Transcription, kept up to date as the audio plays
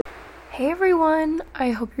Hey everyone,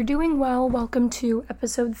 I hope you're doing well. Welcome to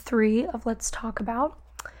episode 3 of Let's Talk About.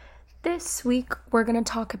 This week we're going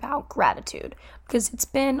to talk about gratitude because it's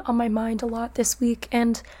been on my mind a lot this week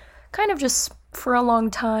and kind of just for a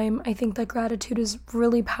long time. I think that gratitude is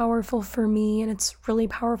really powerful for me and it's really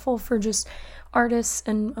powerful for just artists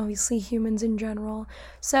and obviously humans in general.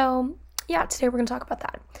 So yeah, today we're going to talk about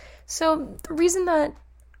that. So the reason that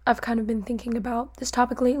I've kind of been thinking about this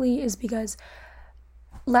topic lately is because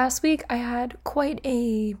last week I had quite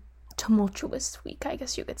a tumultuous week, I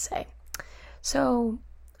guess you could say. So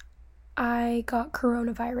I got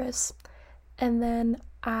coronavirus and then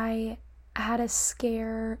I had a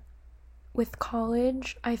scare with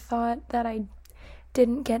college. I thought that I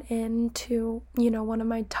didn't get into, one of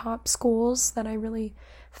my top schools that I really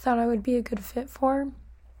thought I would be a good fit for.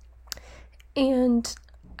 And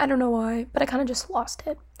I don't know why, but I kind of just lost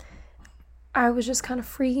it. I was just kind of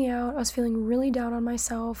freaking out. I was feeling really down on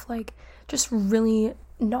myself, just really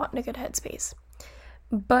not in a good headspace.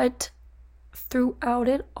 But throughout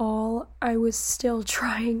it all, I was still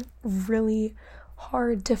trying really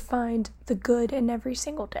hard to find the good in every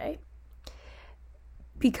single day.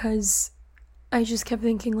 Because I just kept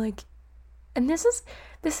thinking and this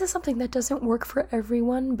is something that doesn't work for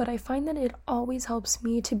everyone, but I find that it always helps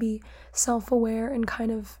me to be self-aware and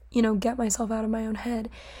kind of, get myself out of my own head.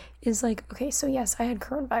 Is okay, so yes, I had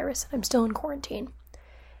coronavirus and I'm still in quarantine.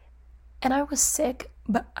 And I was sick,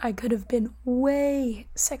 but I could have been way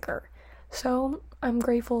sicker. So I'm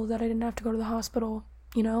grateful that I didn't have to go to the hospital,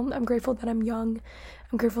 I'm grateful that I'm young.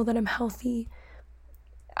 I'm grateful that I'm healthy.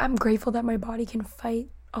 I'm grateful that my body can fight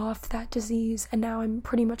off that disease and now I'm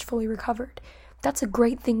pretty much fully recovered. That's a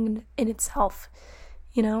great thing in itself,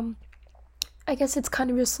 I guess it's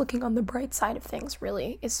kind of just looking on the bright side of things,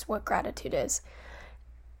 really, is what gratitude is.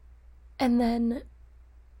 And then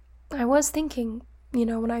I was thinking,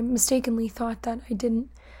 when I mistakenly thought that I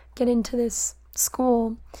didn't get into this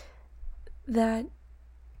school, that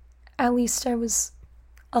at least I was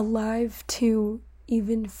alive to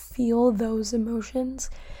even feel those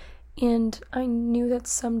emotions. And I knew that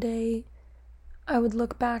someday I would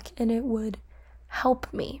look back and it would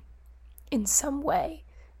help me in some way.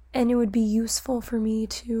 And it would be useful for me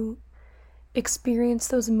to experience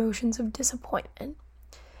those emotions of disappointment.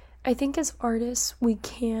 I think as artists, we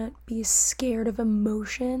can't be scared of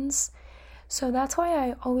emotions. So that's why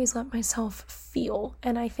I always let myself feel.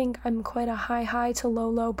 And I think I'm quite a high to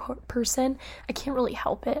low person. I can't really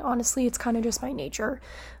help it. Honestly, it's kind of just my nature.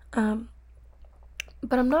 But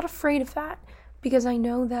I'm not afraid of that because I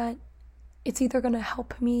know that it's either going to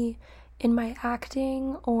help me in my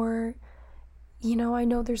acting or, I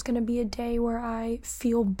know there's going to be a day where I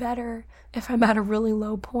feel better if I'm at a really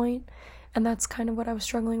low point. And that's kind of what I was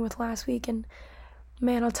struggling with last week. And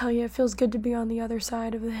man, I'll tell you, it feels good to be on the other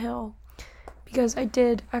side of the hill. Because I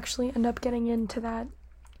did actually end up getting into that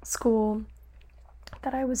school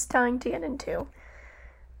that I was dying to get into.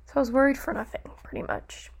 So I was worried for nothing, pretty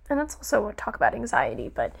much. And that's also a talk about anxiety.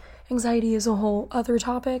 But anxiety is a whole other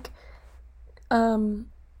topic.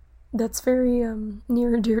 That's very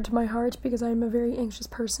near and dear to my heart because I'm a very anxious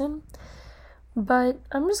person. But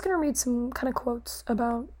I'm just going to read some kind of quotes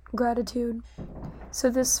about gratitude. So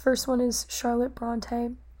this first one is Charlotte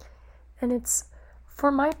Bronte, and it's,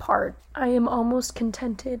 "For my part, I am almost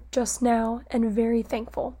contented just now and very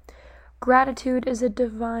thankful. Gratitude is a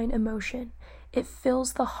divine emotion. It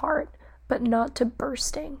fills the heart, but not to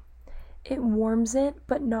bursting. It warms it,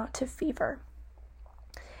 but not to fever."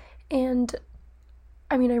 And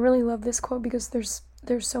I really love this quote because there's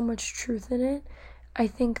so much truth in it. I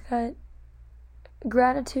think that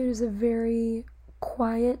gratitude is a very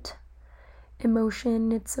quiet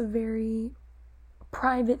emotion. It's a very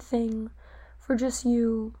private thing for just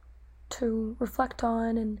you to reflect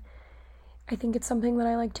on, and I think it's something that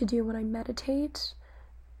I like to do when I meditate.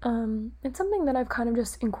 It's something that I've kind of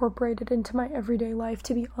just incorporated into my everyday life,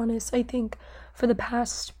 to be honest, I think for the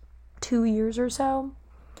past 2 years or so.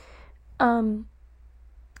 And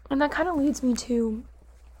that kind of leads me to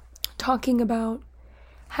talking about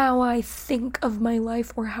how I think of my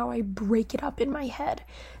life or how I break it up in my head.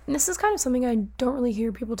 And this is kind of something I don't really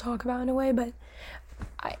hear people talk about in a way, but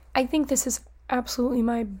I think this is absolutely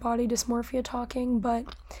my body dysmorphia talking,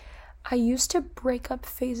 but I used to break up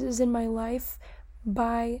phases in my life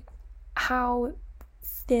by how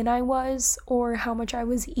thin I was or how much I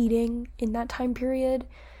was eating in that time period,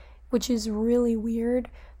 which is really weird.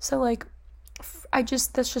 So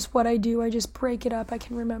that's just what I do. I just break it up. I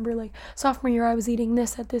can remember sophomore year I was eating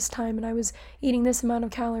this at this time and I was eating this amount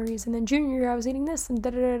of calories, and then junior year I was eating this and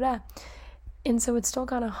da da da da. And so it still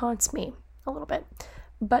kind of haunts me a little bit.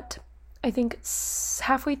 But I think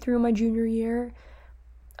halfway through my junior year,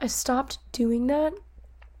 I stopped doing that.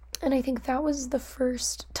 And I think that was the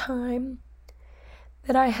first time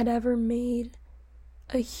that I had ever made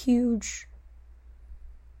a huge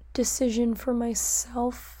decision for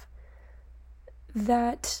myself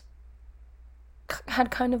that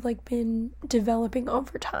had kind of like been developing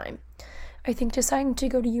over time. I think deciding to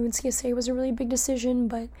go to UNCSA was a really big decision,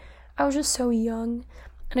 but I was just so young,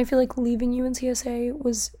 and I feel like leaving UNCSA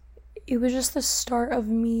was just the start of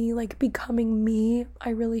me, like, becoming me, I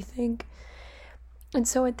really think. And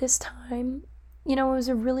so at this time, it was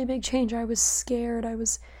a really big change. I was scared, I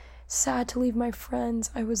was sad to leave my friends,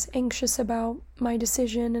 I was anxious about my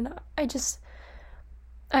decision, and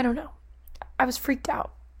I don't know. I was freaked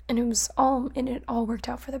out, and it all worked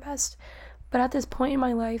out for the best. But at this point in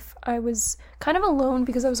my life, I was kind of alone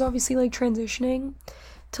because I was obviously like transitioning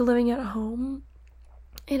to living at home,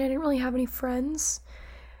 and I didn't really have any friends.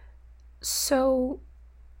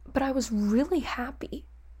 But I was really happy.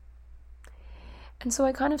 And so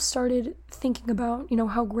I kind of started thinking about,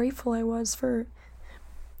 how grateful I was for,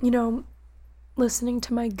 listening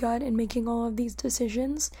to my gut and making all of these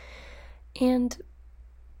decisions. And,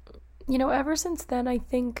 ever since then, I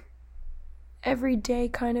think every day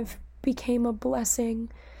kind of became a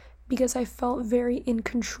blessing because I felt very in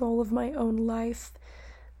control of my own life.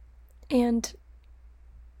 And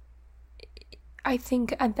I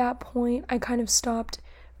think at that point, I kind of stopped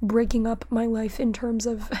breaking up my life in terms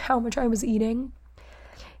of how much I was eating.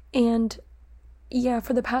 And yeah,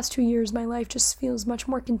 for the past 2 years, my life just feels much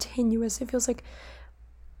more continuous. It feels like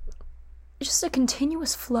just a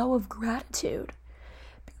continuous flow of gratitude.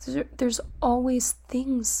 Because there's always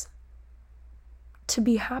things to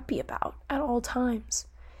be happy about at all times.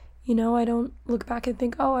 I don't look back and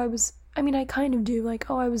think, I kind of do, like,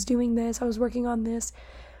 I was doing this, I was working on this.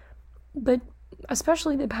 But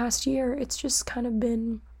especially the past year, it's just kind of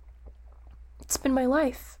been my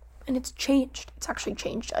life. And it's changed. It's actually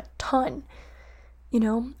changed a ton.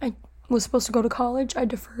 I was supposed to go to college. I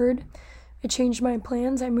deferred. I changed my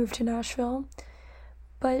plans. I moved to Nashville.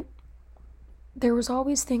 But there was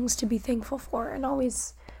always things to be thankful for and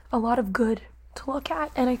always a lot of good to look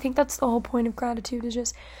at. And I think that's the whole point of gratitude, is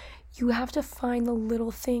just you have to find the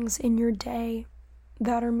little things in your day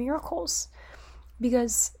that are miracles.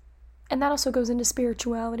 And that also goes into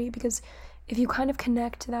spirituality, because if you kind of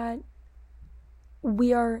connect that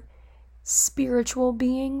we are spiritual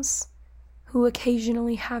beings who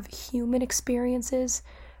occasionally have human experiences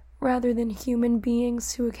rather than human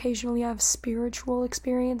beings who occasionally have spiritual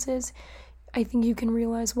experiences, I think you can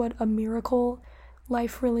realize what a miracle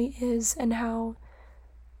life really is, and how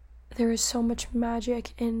there is so much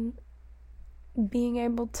magic in being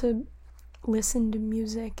able to listen to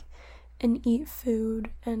music and eat food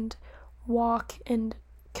and walk and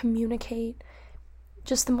communicate.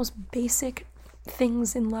 Just the most basic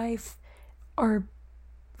things in life are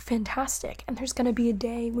fantastic, and there's going to be a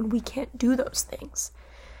day when we can't do those things.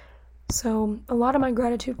 So a lot of my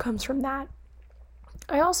gratitude comes from that.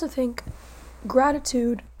 I also think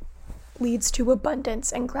gratitude leads to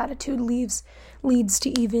abundance, and gratitude leads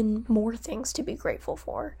to even more things to be grateful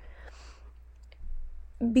for.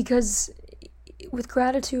 Because with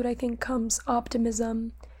gratitude, I think, comes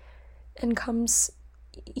optimism, and comes,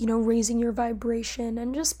 raising your vibration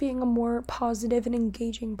and just being a more positive and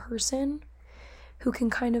engaging person who can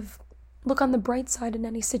kind of look on the bright side in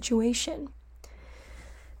any situation.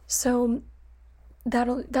 So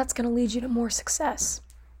that's going to lead you to more success.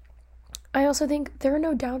 I also think there are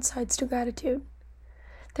no downsides to gratitude.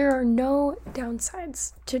 There are no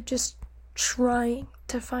downsides to just trying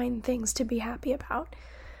to find things to be happy about.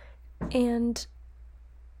 And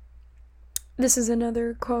this is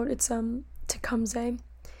another quote. It's Tecumseh.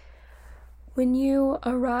 When you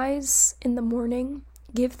arise in the morning,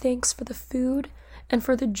 give thanks for the food and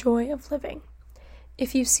for the joy of living.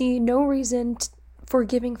 If you see no reason for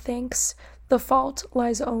giving thanks, the fault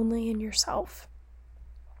lies only in yourself.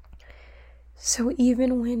 So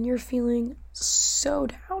even when you're feeling so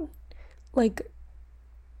down, like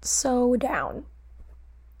so down,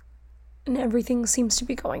 and everything seems to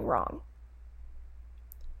be going wrong,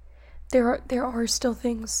 there are still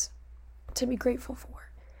things to be grateful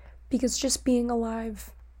for. Because just being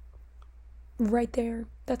alive right there,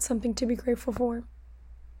 that's something to be grateful for.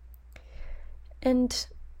 And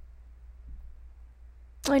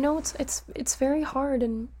I know it's very hard,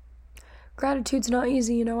 and gratitude's not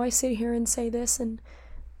easy. I sit here and say this, and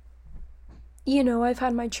I've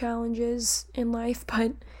had my challenges in life,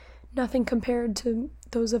 but nothing compared to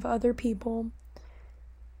those of other people.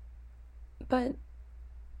 But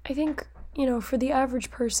I think, for the average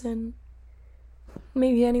person,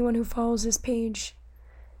 maybe anyone who follows this page,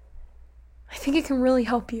 I think it can really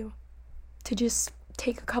help you to just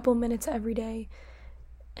take a couple minutes every day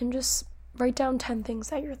and just write down 10 things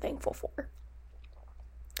that you're thankful for.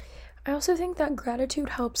 I also think that gratitude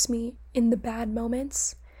helps me in the bad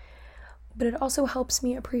moments, but it also helps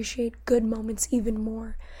me appreciate good moments even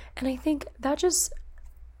more. And I think that just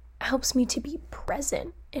helps me to be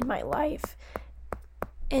present in my life.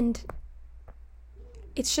 And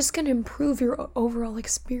it's just going to improve your overall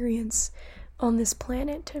experience on this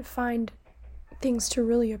planet to find things to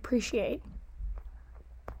really appreciate.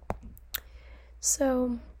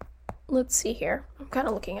 So, let's see here. I'm kind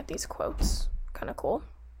of looking at these quotes. Kind of cool.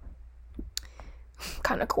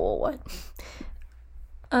 Kind of cool, what?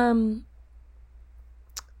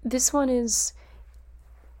 This one is,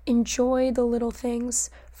 enjoy the little things,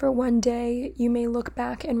 for one day you may look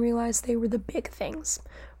back and realize they were the big things.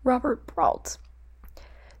 Robert Brault.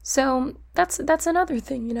 So that's another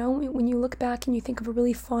thing, you know, when you look back and you think of a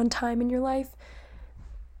really fun time in your life,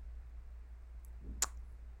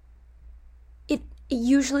 it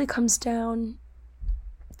usually comes down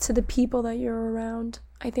to the people that you're around,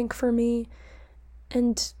 I think, for me,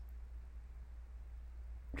 and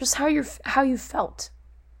just how you felt.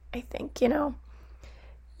 I think, you know,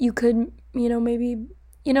 you could, you know, maybe,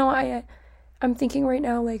 you know, I'm thinking right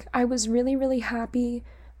now, like, I was really, really happy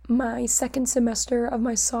my second semester of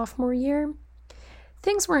my sophomore year.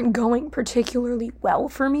 Things weren't going particularly well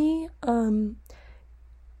for me. You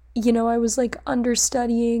know, I was, like,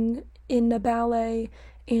 understudying in a ballet,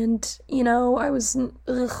 and, you know, I was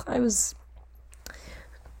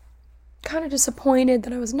kind of disappointed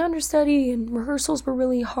that I was an understudy, and rehearsals were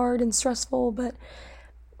really hard and stressful, but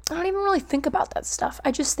I don't even really think about that stuff.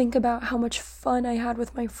 I just think about how much fun I had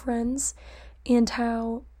with my friends, and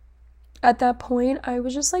how at that point I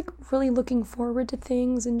was just, like, really looking forward to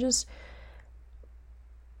things, and just,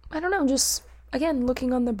 I don't know, just, again,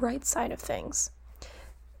 looking on the bright side of things.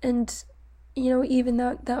 And, you know, even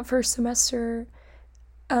that first semester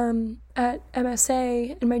at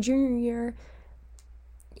MSA in my junior year,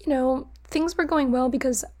 you know, things were going well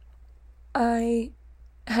because I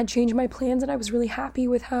had changed my plans, and I was really happy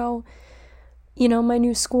with how, you know, my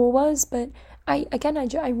new school was. But I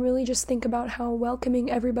really just think about how welcoming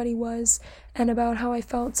everybody was, and about how I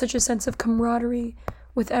felt such a sense of camaraderie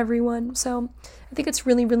with everyone. So I think it's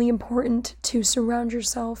really, really important to surround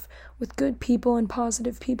yourself with good people and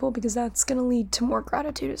positive people, because that's going to lead to more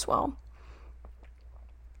gratitude as well.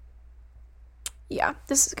 Yeah,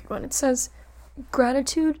 this is a good one. It says,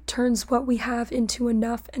 gratitude turns what we have into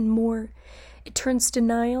enough and more. It turns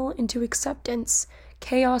denial into acceptance,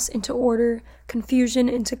 chaos into order, confusion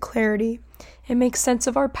into clarity. It makes sense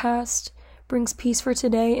of our past, brings peace for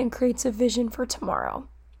today, and creates a vision for tomorrow.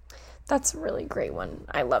 That's a really great one.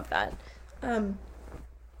 I love that.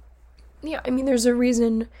 Yeah, I mean, there's a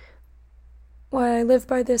reason why I live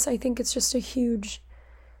by this. I think it's just a huge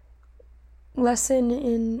lesson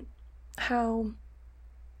in how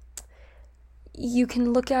you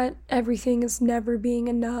can look at everything as never being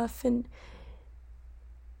enough. And,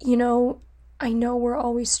 you know, I know we're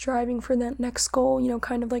always striving for that next goal, you know,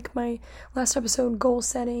 kind of like my last episode, goal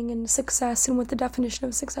setting and success, and what the definition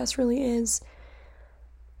of success really is.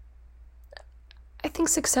 I think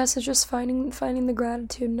success is just finding the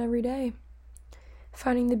gratitude in every day,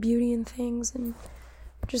 finding the beauty in things, and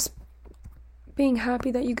just being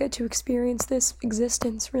happy that you get to experience this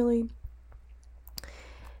existence, really.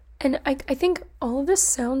 And I think all of this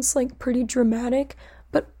sounds, like, pretty dramatic,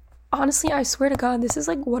 but honestly, I swear to God, this is,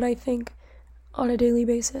 like, what I think on a daily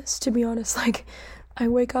basis, to be honest. Like, I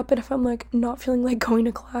wake up, and if I'm, like, not feeling like going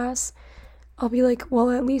to class, I'll be like,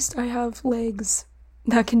 well, at least I have legs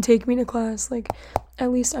that can take me to class. Like,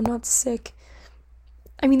 at least I'm not sick.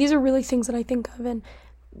 I mean, these are really things that I think of, and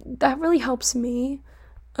that really helps me.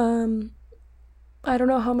 I don't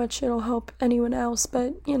know how much it'll help anyone else,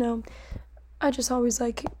 but, you know, I just always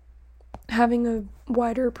like having a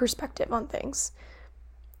wider perspective on things.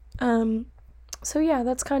 So yeah,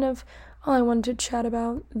 that's kind of all I wanted to chat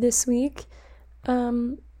about this week.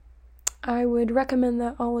 I would recommend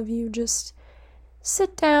that all of you just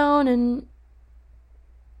sit down and,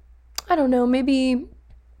 I don't know, maybe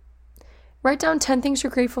write down 10 things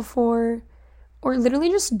you're grateful for, or literally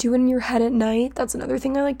just do it in your head at night. That's another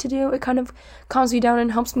thing I like to do. It kind of calms me down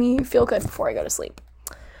and helps me feel good before I go to sleep.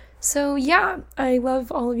 So yeah, I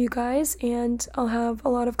love all of you guys, and I'll have a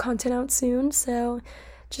lot of content out soon, so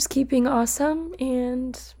just keep being awesome,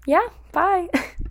 and yeah, bye!